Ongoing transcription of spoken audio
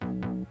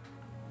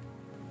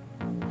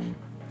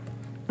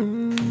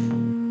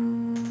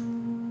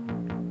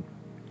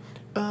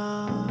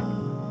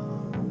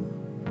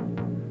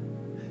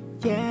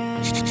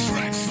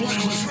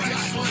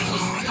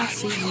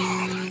see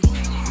you.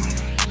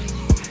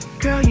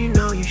 Girl, you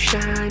know you're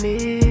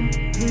shining.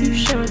 You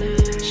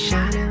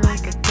shining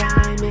like a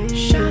diamond.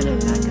 Shining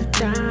like a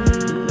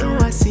diamond. You know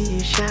I see you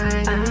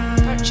shining.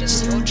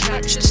 Purchase your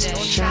tracks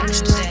today.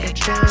 Shining like a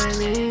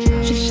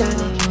diamond. She's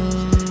shining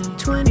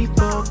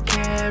 24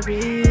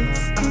 carats.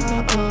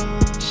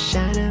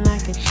 Shining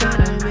like a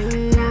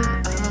diamond.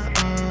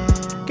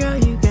 Girl,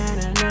 you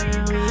gotta know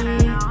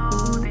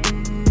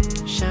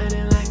it.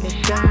 Shining like a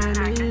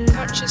diamond.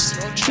 Purchase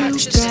your You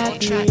tracks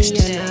got me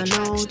and I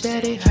know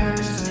that it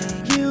hurts.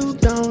 You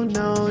don't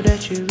know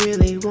that you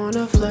really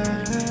wanna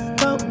flirt,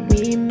 but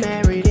we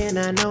married and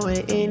I know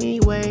it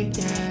anyway.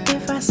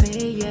 If I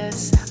say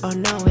yes or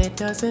no, it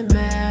doesn't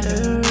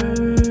matter,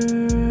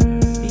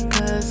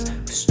 because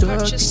we stuck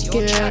Purchase your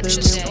together tracks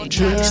and today. we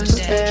here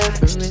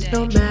forever. It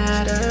don't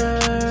matter,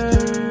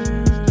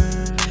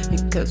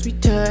 because we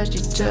touched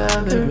each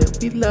other and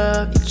we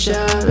love each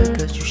other.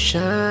 Cause you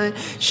shine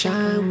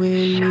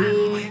with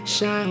me,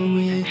 shine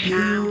with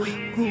you.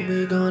 Who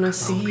we gonna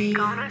see?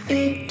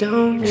 It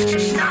don't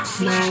mean no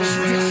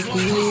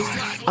rankings.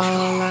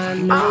 All I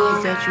know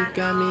is that you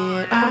got me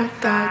and I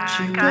got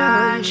you.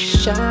 Girl, you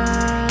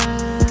shine.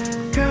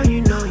 Girl,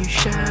 you know you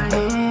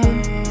shining.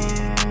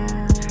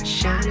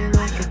 Shining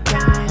like a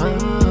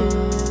diamond.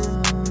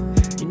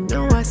 You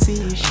know I see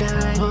you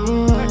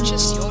shining.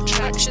 Purchase your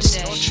tracks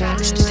today.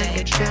 Shining like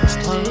a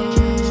diamond.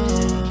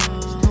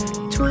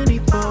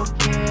 24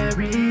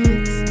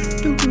 carats.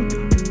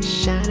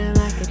 Shining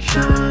like a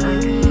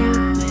diamond.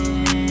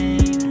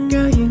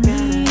 Girl, you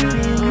gotta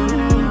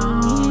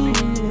know.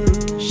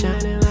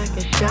 Shining like a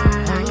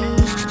diamond.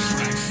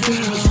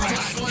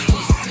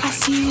 I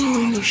see you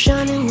when you're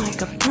shining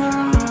like a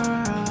pearl.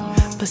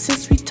 But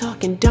since we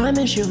talking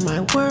diamonds, you're my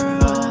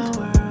world.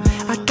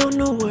 I don't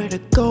know where to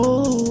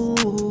go.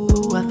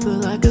 I feel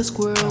like a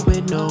squirrel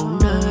with no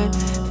nut.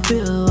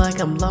 Feel like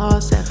I'm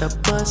lost at the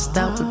bus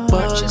stop with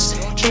bugs.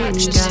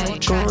 Ain't got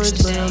coins,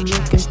 but I'm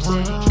looking for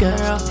a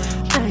girl.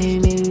 I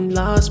ain't even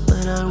lost,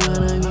 but I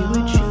wanna be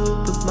with you.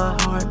 With my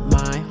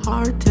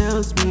heart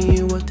tells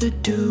me what to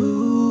do.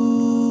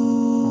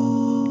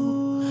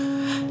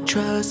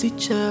 Trust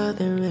each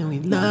other and we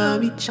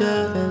love each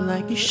other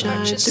like you shine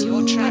Purchase through.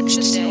 your tracks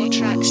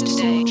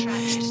today.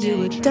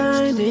 You a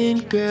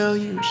diamond girl,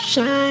 you a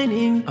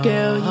shining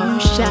girl, you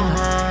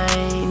shine.